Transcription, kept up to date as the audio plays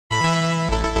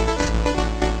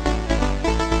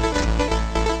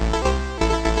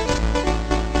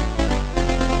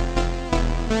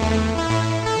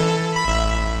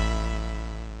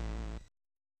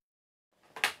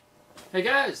Hey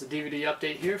guys, the DVD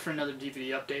update here for another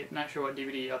DVD update. Not sure what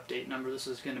DVD update number this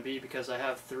is going to be because I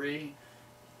have three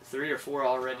or four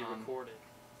already recorded.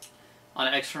 On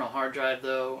an external hard drive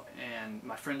though, and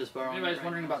my friend is borrowing. If anybody's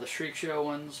wondering about the Shriek Show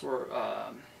ones,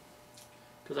 because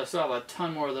I still have a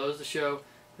ton more of those to show.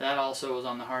 That also was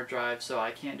on the hard drive, so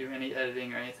I can't do any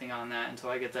editing or anything on that until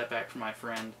I get that back from my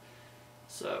friend.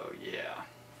 So yeah.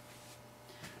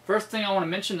 First thing I want to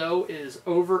mention though is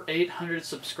over 800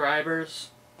 subscribers.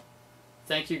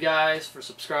 Thank you guys for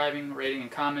subscribing, rating,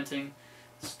 and commenting.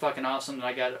 It's fucking awesome that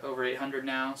I got over 800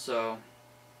 now. So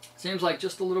seems like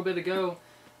just a little bit ago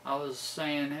I was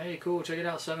saying, hey, cool, check it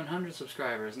out, 700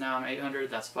 subscribers. Now I'm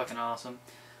 800. That's fucking awesome.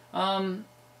 So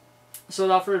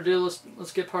without further ado,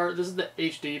 let's get part. This is the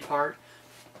HD part.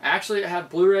 Actually, I have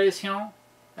Blu-rays here.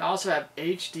 I also have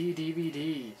HD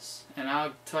DVDs, and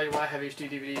I'll tell you why I have HD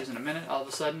DVDs in a minute. All of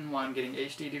a sudden, why I'm getting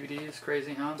HD DVDs,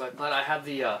 crazy, huh? But I have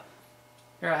the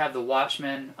here I have the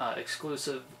Watchmen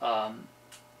exclusive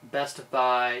Best of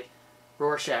Buy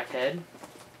Rorschach head.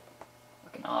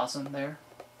 Looking awesome there.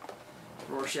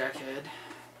 Rorschach head.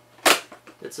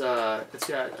 It's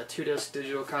got a 2-disc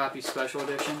digital copy special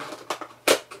edition.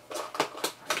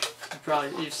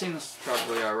 You've seen this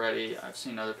probably already. I've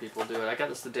seen other people do it. I got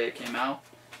this the day it came out,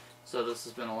 so this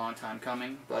has been a long time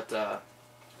coming. But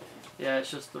yeah, it's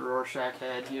just the Rorschach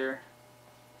head here.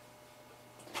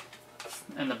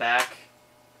 In the back,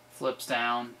 flips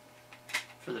down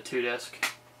for the 2-disc.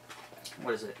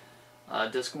 What is it?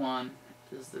 Disc 1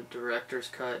 is the director's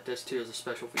cut. Disc 2 is the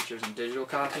special features and digital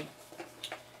copy.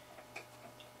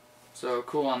 So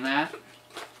cool on that.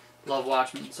 Love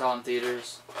Watchmen, saw in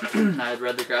theaters. I had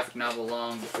read the graphic novel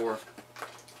long before.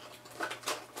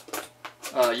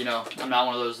 You know, I'm not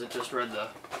one of those that just read the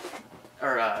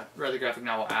graphic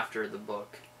novel after the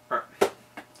book, or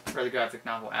read the graphic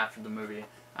novel after the movie.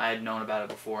 I had known about it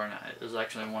before, and it was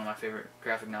actually one of my favorite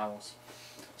graphic novels.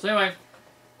 So anyway,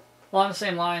 along the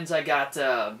same lines, I got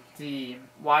the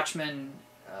Watchmen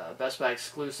Best Buy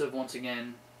exclusive once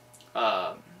again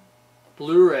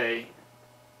Blu-ray,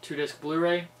 2-disc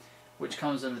Blu-ray, which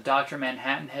comes in the Dr.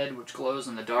 Manhattan head, which glows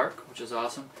in the dark, which is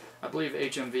awesome. I believe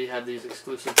HMV had these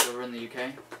exclusives over in the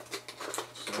UK.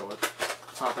 So let's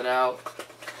pop it out.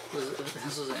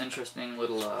 This is an interesting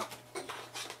little,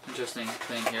 interesting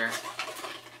thing here.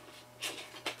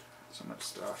 So much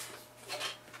stuff.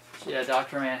 So yeah,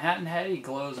 Dr. Manhattan head, he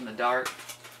glows in the dark.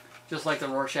 Just like the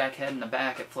Rorschach head in the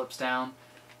back, it flips down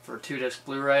for 2-disc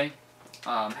Blu-ray.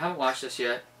 Haven't watched this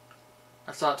yet.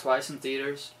 I saw it twice in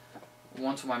theaters.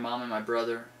 Once with my mom and my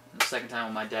brother, and the second time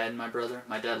with my dad and my brother.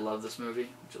 My dad loved this movie,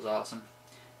 which was awesome.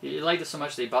 He liked it so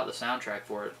much that he bought the soundtrack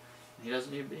for it. He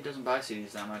doesn't buy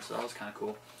CDs that much, so that was kind of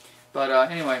cool. But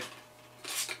anyway,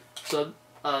 so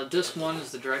disc 1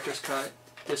 is the director's cut.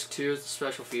 Disc 2 is the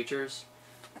special features.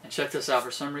 And check this out. For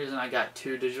some reason, I got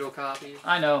 2 digital copies.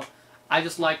 I know. I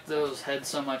just liked those heads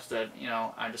so much that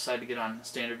I decided to get on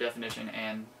standard definition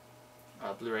and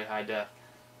Blu-ray high def.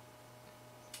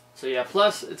 So yeah,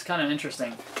 plus it's kind of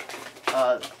interesting.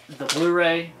 The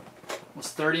Blu-ray was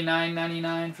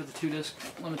 $39.99 for the 2-disc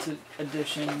limited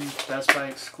edition, Best Buy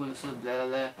exclusive, blah, blah,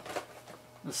 blah.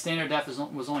 The standard def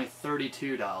was only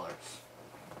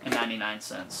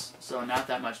 $32.99, so not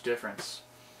that much difference.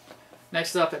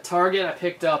 Next up at Target, I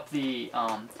picked up the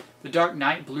Dark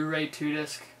Knight Blu-ray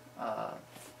 2-disc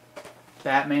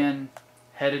Batman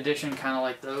head edition, kind of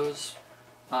like those.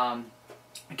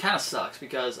 It kind of sucks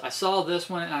because I saw this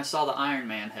one and I saw the Iron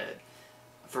Man head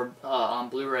for on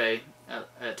Blu-ray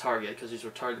at Target, because these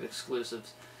were Target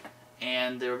exclusives,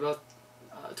 and they were both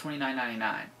 $29.99.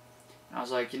 And I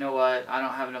was like, you know what? I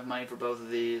don't have enough money for both of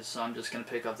these, so I'm just gonna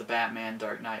pick up the Batman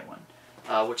Dark Knight one,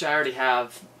 which I already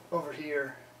have over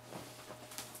here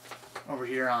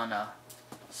on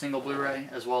single Blu-ray,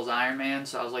 as well as Iron Man.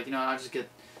 So I was like, you know, I'll just get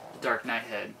the Dark Knight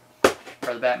head,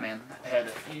 or the Batman head,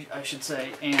 I should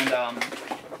say. And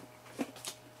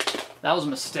that was a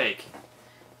mistake,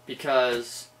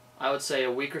 because I would say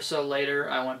a week or so later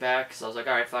I went back, because I was like,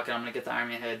 alright, fuck it, I'm going to get the Iron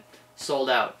Man head. Sold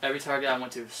out. Every Target I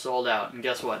went to sold out. And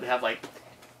guess what? They have like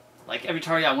every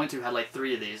Target I went to had like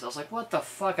 3 of these. I was like, what the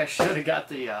fuck? I should have got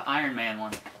the Iron Man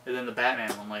one and then the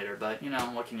Batman one later. But, you know,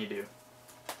 what can you do?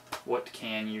 What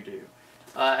can you do?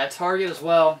 At Target as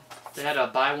well, they had a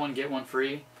buy one, get one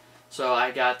free. So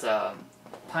I got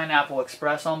Pineapple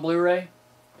Express on Blu-ray.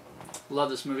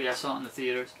 Love this movie. I saw it in the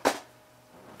theaters.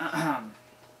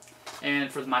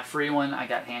 And for my free one, I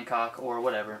got Hancock or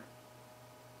whatever.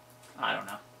 I don't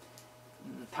know.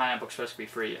 Pineapple Express could be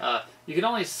free. You could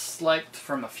only select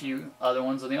from a few other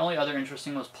ones, and the only other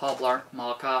interesting was Paul Blart,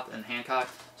 Mall Cop, and Hancock.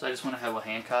 So I just went ahead with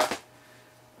Hancock,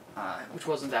 which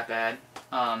wasn't that bad.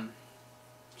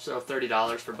 So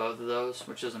 $30 for both of those,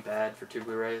 which isn't bad for 2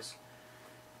 Blu-rays.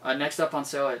 Next up on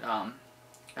sale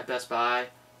at Best Buy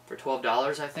for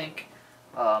 $12, I think.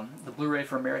 The Blu-ray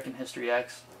for American History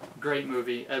X. Great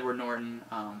movie. Edward Norton,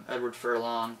 Edward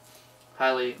Furlong.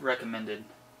 Highly recommended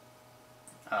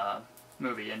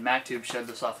movie. And MacTube showed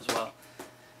this off as well.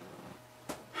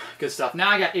 Good stuff. Now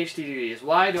I got HD DVDs.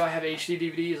 Why do I have HD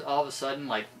DVDs all of a sudden,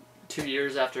 like 2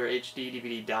 years after HD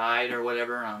DVD died or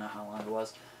whatever? I don't know how long it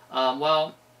was.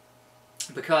 Well,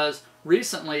 because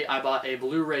recently I bought a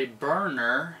Blu-ray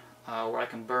burner where I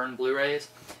can burn Blu-rays,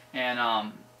 and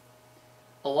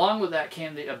along with that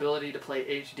came the ability to play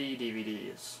HD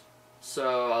DVDs.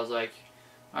 So I was like,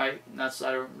 alright, I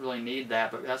don't really need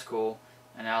that, but that's cool.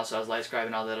 And also I was light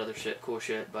scribing all that other shit, cool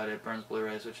shit, but it burns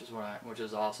Blu-rays, which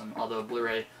is awesome. Although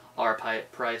Blu-ray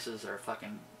prices are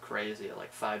fucking crazy at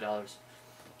like $5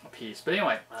 a piece. But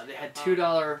anyway, they had $2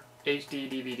 HD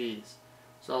DVDs.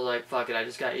 So I was like, fuck it, I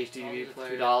just got HD DVD for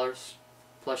 $2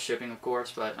 plus shipping, of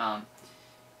course. But I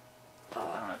don't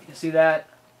know if you can see that.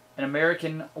 An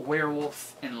American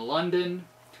Werewolf in London.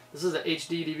 This is a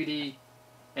HD DVD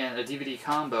and a DVD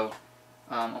combo.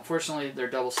 Unfortunately, they're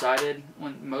double-sided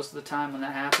most of the time when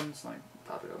that happens. Like,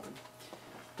 pop it open.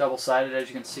 Double-sided, as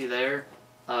you can see there.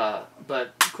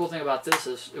 But the cool thing about this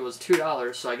is it was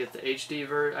 $2, so I get the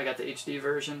HD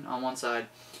version on one side,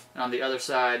 and on the other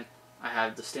side I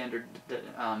have the standard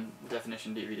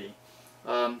definition DVD.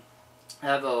 I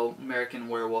have a American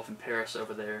Werewolf in Paris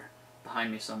over there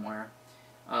behind me somewhere.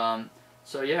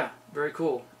 So yeah, very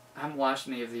cool. I haven't watched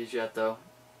any of these yet though,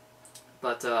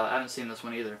 but I haven't seen this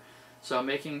one either. So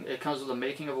it comes with a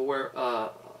making of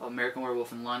American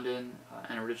Werewolf in London,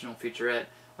 an original featurette,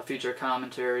 a feature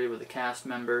commentary with the cast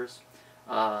members,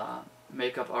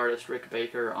 makeup artist Rick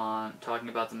Baker on talking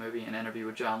about the movie, an interview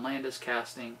with John Landis,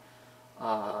 casting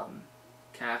of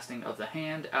the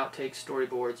hand, outtakes,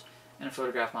 storyboards, and a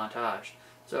photograph montage.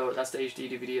 So that's the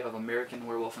HD DVD of American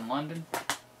Werewolf in London.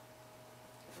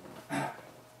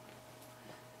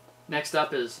 Next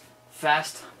up is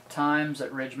Fast Times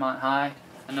at Ridgemont High,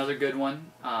 another good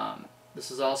one. This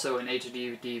is also an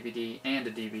HD DVD and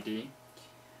a DVD.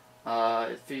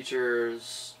 It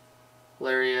features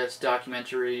hilarious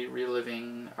documentary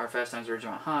reliving our Fast Times at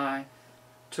Ridgemont High,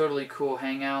 totally cool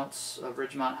hangouts of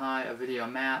Ridgemont High, a video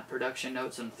map, production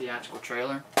notes, and theatrical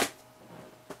trailer.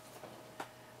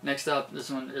 Next up, this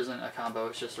one isn't a combo,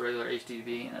 it's just a regular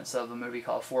HDV, and it's of a movie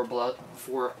called Four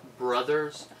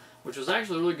Brothers, which was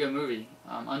actually a really good movie.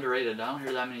 Underrated. I don't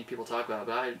hear that many people talk about it,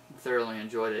 but I thoroughly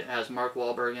enjoyed it. It has Mark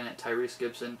Wahlberg in it, Tyrese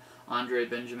Gibson, Andre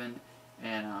Benjamin,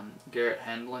 and Garrett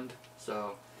Hedlund.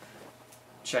 So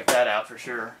check that out for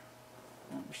sure.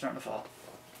 We're starting to fall.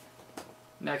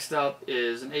 Next up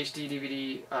is an HD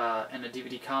DVD and a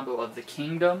DVD combo of The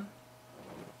Kingdom,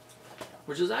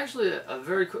 which is actually a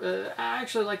very cool. I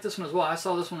actually like this one as well. I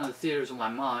saw this one in the theaters with my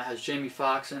mom. It has Jamie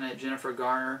Foxx in it, Jennifer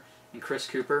Garner, and Chris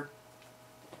Cooper.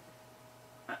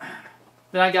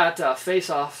 Then I got Face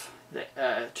Off, the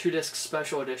 2-disc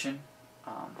special edition.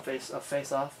 Face Off.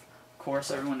 Of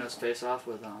course, everyone knows Face Off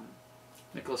with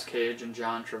Nicolas Cage and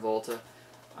John Travolta.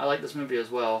 I like this movie as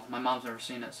well. My mom's never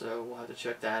seen it, so we'll have to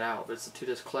check that out. But it's the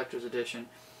 2-disc collector's edition.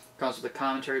 Comes with a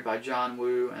commentary by John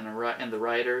Woo and the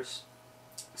writers.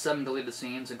 7 deleted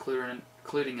scenes,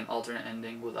 including an alternate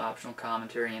ending with optional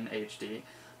commentary in HD.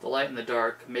 The Light and the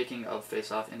Dark, making of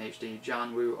Face Off in HD.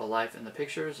 John Woo, A Life in the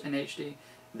Pictures in HD.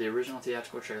 The original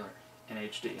theatrical trailer in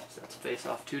HD. So that's Face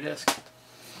Off 2-disc.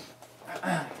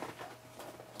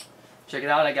 Check it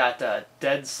out. I got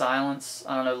Dead Silence.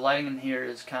 I don't know, the lighting in here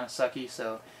is kind of sucky,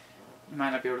 so you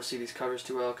might not be able to see these covers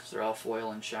too well because they're all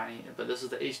foil and shiny. But this is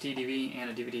the HD DVD and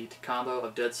a DVD combo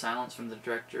of Dead Silence from the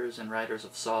directors and writers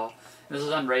of Saw. This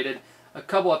is unrated. A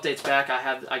couple updates back,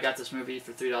 I got this movie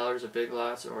for $3 at Big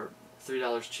Lots, or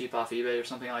 $3 cheap off eBay or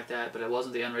something like that, but it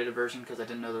wasn't the unrated version because I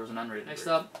didn't know there was an unrated version. Next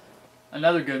up,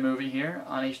 another good movie here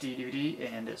on HD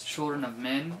DVD, and it's Children of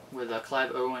Men with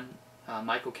Clive Owen,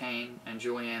 Michael Caine, and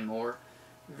Julianne Moore.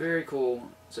 Very cool,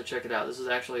 so check it out. This is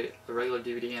actually a regular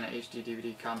DVD and an HD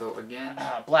DVD combo again.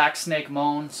 Black Snake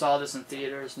Moan, saw this in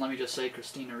theaters. Let me just say,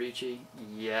 Christina Ricci,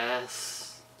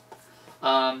 yes.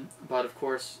 But of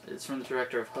course, it's from the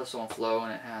director of Hustle and Flow,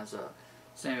 and it has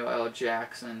Samuel L.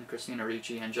 Jackson, Christina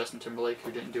Ricci, and Justin Timberlake,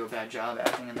 who didn't do a bad job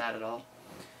acting in that at all.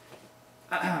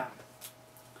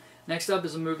 Next up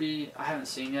is a movie I haven't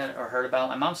seen yet or heard about.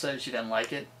 My mom said she didn't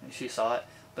like it, and she saw it,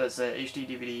 but it's a HD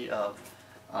DVD of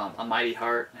A Mighty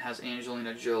Heart. It has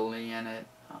Angelina Jolie in it.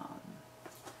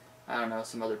 I don't know,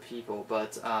 some other people,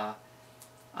 but I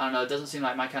don't know, it doesn't seem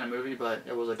like my kind of movie, but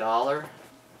it was $1,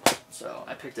 so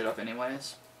I picked it up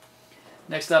anyways.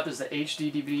 Next up is the HD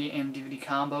DVD and DVD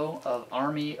combo of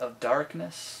Army of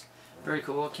Darkness. Very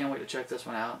cool. Can't wait to check this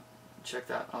one out. Check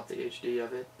that out, the HD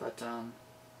of it. But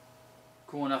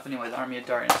cool enough anyway, the Army of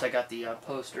Darkness. I got the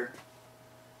poster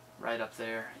right up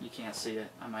there. You can't see it.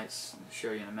 I might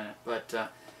show you in a minute. But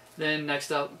then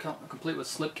next up, complete with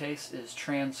slipcase, is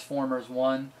Transformers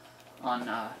 1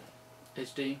 on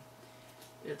HD.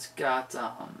 It's got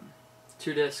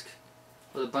 2-disc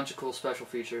with a bunch of cool special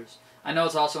features. I know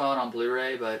it's also out on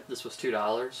Blu-ray, but this was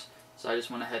 $2, so I just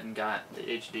went ahead and got the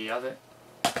HD of it.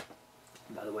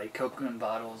 By the way, Coke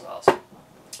bottle is awesome.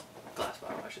 Glass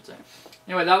bottle, I should say.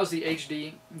 Anyway, that was the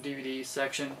HD DVD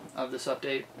section of this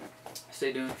update.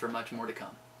 Stay tuned for much more to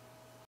come.